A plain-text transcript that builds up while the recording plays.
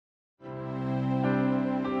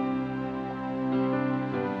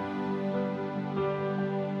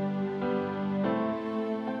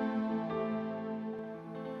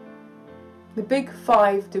The Big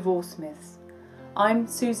 5 Divorce Myths. I'm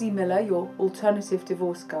Susie Miller, your alternative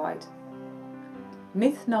divorce guide.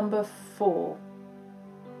 Myth number 4.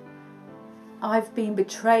 I've been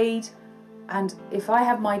betrayed, and if I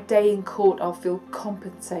have my day in court, I'll feel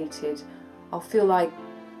compensated. I'll feel like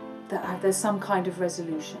that there's some kind of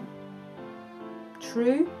resolution.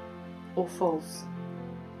 True or false?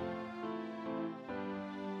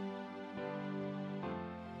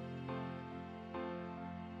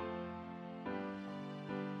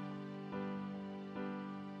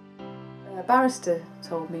 A barrister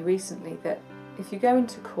told me recently that if you go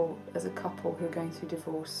into court as a couple who are going through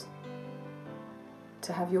divorce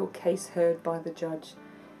to have your case heard by the judge,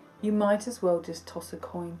 you might as well just toss a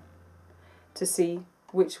coin to see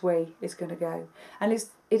which way it's going to go. And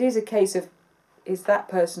it is a case of, is that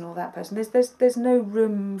person or that person? There's no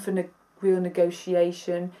room for real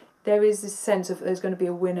negotiation. There is this sense of there's going to be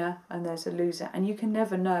a winner and there's a loser, and you can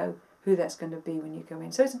never know who that's going to be when you go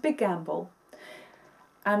in. So it's a big gamble.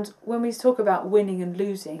 And when we talk about winning and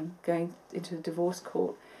losing, going into the divorce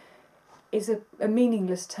court, is a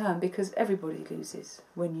meaningless term, because everybody loses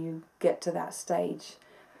when you get to that stage.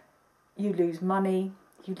 You lose money,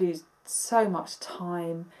 you lose so much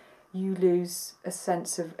time, you lose a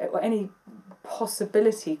sense of, or any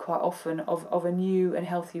possibility quite often of a new and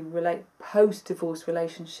healthy post-divorce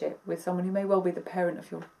relationship with someone who may well be the parent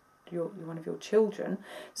of your one of your children.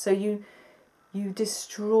 So you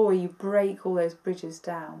destroy, you break all those bridges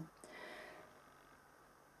down.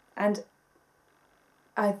 And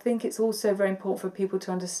I think it's also very important for people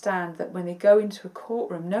to understand that when they go into a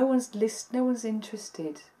courtroom, no one's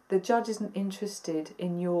interested. The judge isn't interested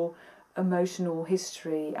in your emotional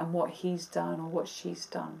history and what he's done or what she's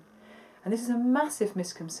done. And this is a massive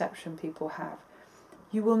misconception people have.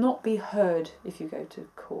 You will not be heard if you go to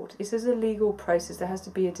court. This is a legal process. There has to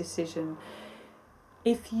be a decision.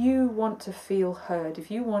 If you want to feel heard, if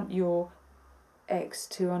you want your ex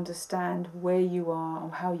to understand where you are or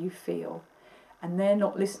how you feel, and they're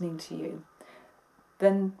not listening to you,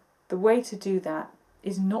 then the way to do that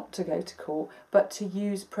is not to go to court, but to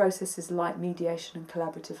use processes like mediation and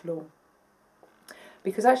collaborative law.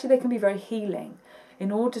 Because actually they can be very healing.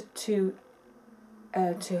 In order to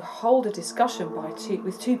hold a discussion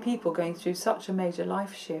with two people going through such a major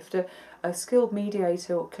life shift, a skilled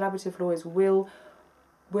mediator or collaborative lawyers will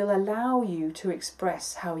allow you to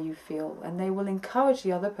express how you feel, and they will encourage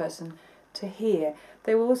the other person to hear.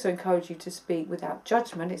 They will also encourage you to speak without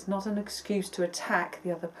judgment. It's not an excuse to attack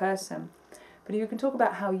the other person. But if you can talk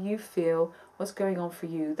about how you feel, what's going on for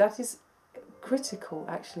you, that is critical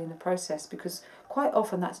actually in the process, because quite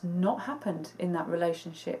often that's not happened in that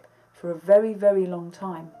relationship for a very, very long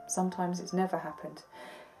time. Sometimes it's never happened.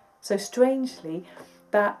 So strangely,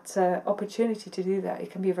 that opportunity to do that,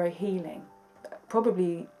 it can be very healing.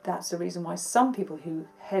 Probably that's the reason why some people who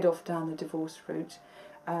head off down the divorce route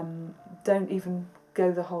don't even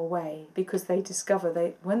go the whole way, because they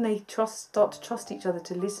discover when they start to trust each other,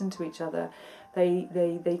 to listen to each other,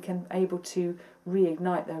 they can able to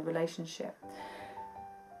reignite their relationship.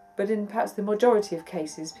 But in perhaps the majority of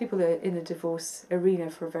cases, people are in the divorce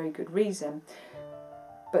arena for a very good reason.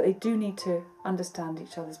 But they do need to understand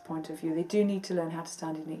each other's point of view. They do need to learn how to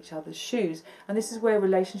stand in each other's shoes. And this is where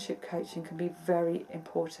relationship coaching can be very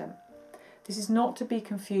important. This is not to be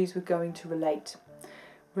confused with going to relate.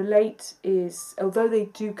 Relate is, although they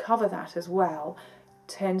do cover that as well,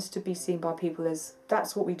 tends to be seen by people as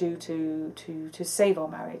that's what we do to save our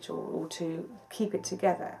marriage or to keep it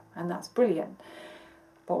together. And that's brilliant.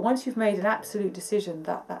 But once you've made an absolute decision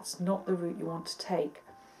that that's not the route you want to take,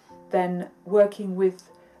 then working with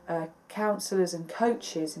counsellors and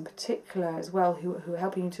coaches in particular as well, who are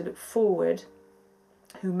helping you to look forward,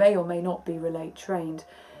 who may or may not be relate trained,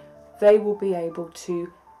 they will be able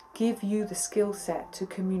to give you the skill set to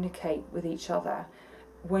communicate with each other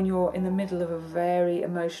when you're in the middle of a very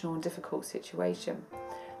emotional and difficult situation.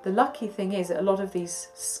 The lucky thing is that a lot of these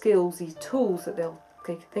skills, these tools that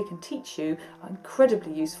they can teach you, are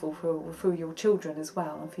incredibly useful for your children as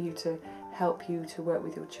well, and for you to help you to work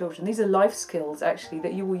with your children. These are life skills actually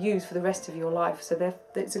that you will use for the rest of your life, so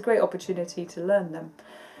it's a great opportunity to learn them.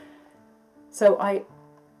 So I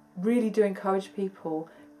really do encourage people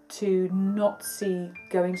to not see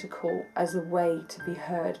going to court as a way to be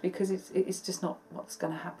heard, because it's just not what's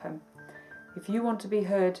going to happen. If you want to be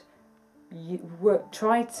heard,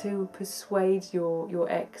 try to persuade your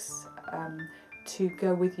ex to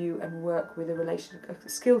go with you and work with a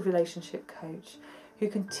skilled relationship coach who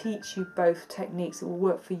can teach you both techniques that will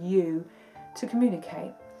work for you to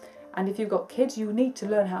communicate. And if you've got kids, you need to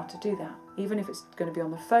learn how to do that, even if it's going to be on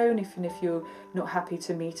the phone, even if you're not happy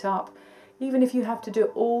to meet up. Even if you have to do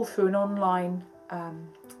it all through an online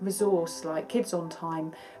resource like Kids on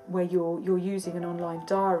Time, where you're using an online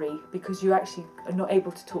diary because you actually are not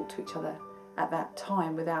able to talk to each other at that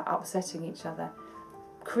time without upsetting each other.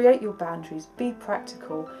 Create your boundaries, be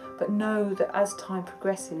practical, but know that as time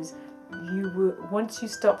progresses, once you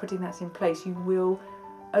start putting that in place, you will,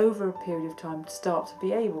 over a period of time, start to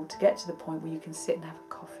be able to get to the point where you can sit and have a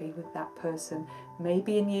coffee with that person,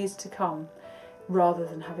 maybe in years to come, rather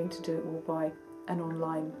than having to do it all by an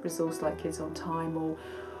online resource like Kids on Time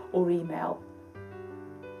or email.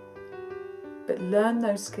 But learn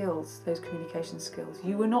those skills, those communication skills.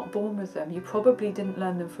 You were not born with them. You probably didn't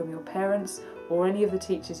learn them from your parents or any of the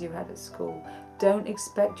teachers you had at school. Don't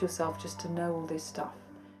expect yourself just to know all this stuff.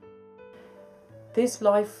 This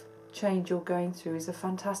life change you're going through is a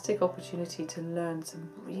fantastic opportunity to learn some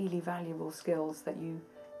really valuable skills that you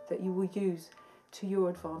will use to your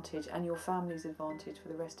advantage and your family's advantage for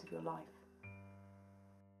the rest of your life.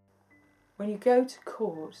 When you go to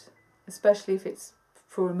court, especially if it's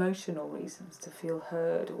for emotional reasons, to feel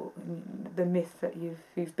heard, or the myth that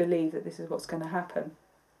you've believed that this is what's going to happen,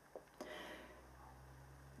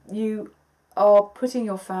 you are putting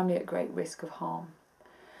your family at great risk of harm.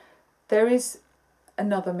 There is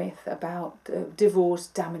another myth about divorce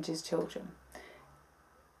damages children.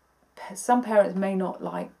 Some parents may not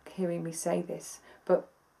like hearing me say this, but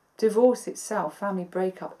divorce itself, family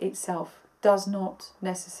breakup itself, does not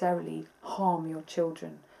necessarily harm your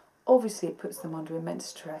children. Obviously it puts them under immense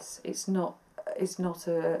stress. It's not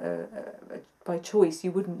by choice.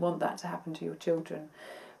 You wouldn't want that to happen to your children,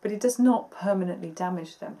 but it does not permanently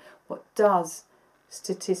damage them. What does,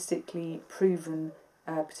 statistically proven,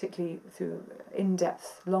 particularly through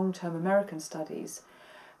in-depth long-term American studies,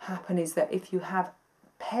 happen is that if you have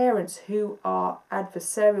parents who are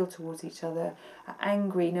adversarial towards each other, are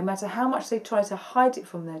angry, no matter how much they try to hide it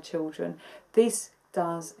from their children, this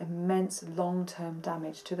does immense long-term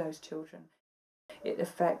damage to those children. It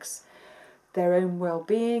affects their own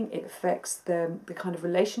well-being, it affects the kind of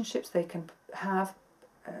relationships they can have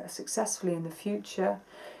successfully in the future.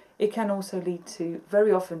 It can also lead to,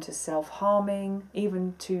 very often, to self-harming,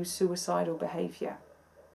 even to suicidal behaviour.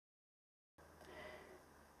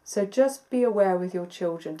 So just be aware with your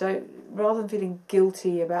children. Rather than feeling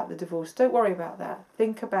guilty about the divorce, don't worry about that.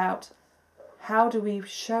 Think about, how do we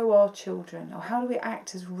show our children, or how do we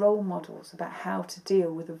act as role models about how to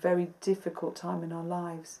deal with a very difficult time in our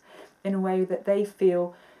lives in a way that they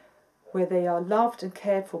feel where they are loved and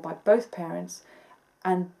cared for by both parents,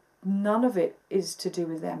 and none of it is to do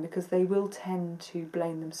with them, because they will tend to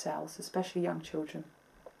blame themselves, especially young children.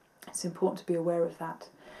 It's important to be aware of that.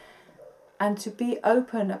 And to be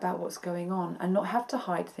open about what's going on and not have to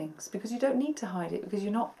hide things, because you don't need to hide it, because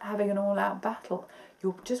you're not having an all-out battle.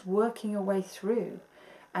 You're just working your way through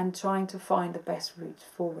and trying to find the best route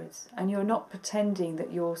forwards. And you're not pretending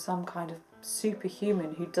that you're some kind of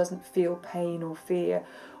superhuman who doesn't feel pain or fear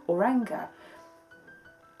or anger.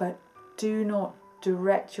 But do not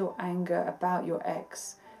direct your anger about your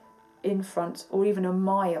ex in front or even a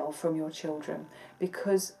mile from your children,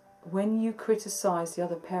 because when you criticise the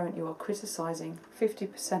other parent, you are criticising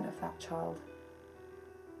 50% of that child.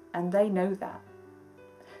 And they know that.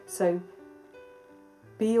 So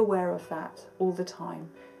be aware of that all the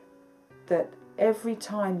time, that every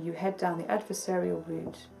time you head down the adversarial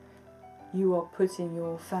route, you are putting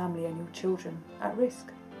your family and your children at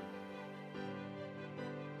risk.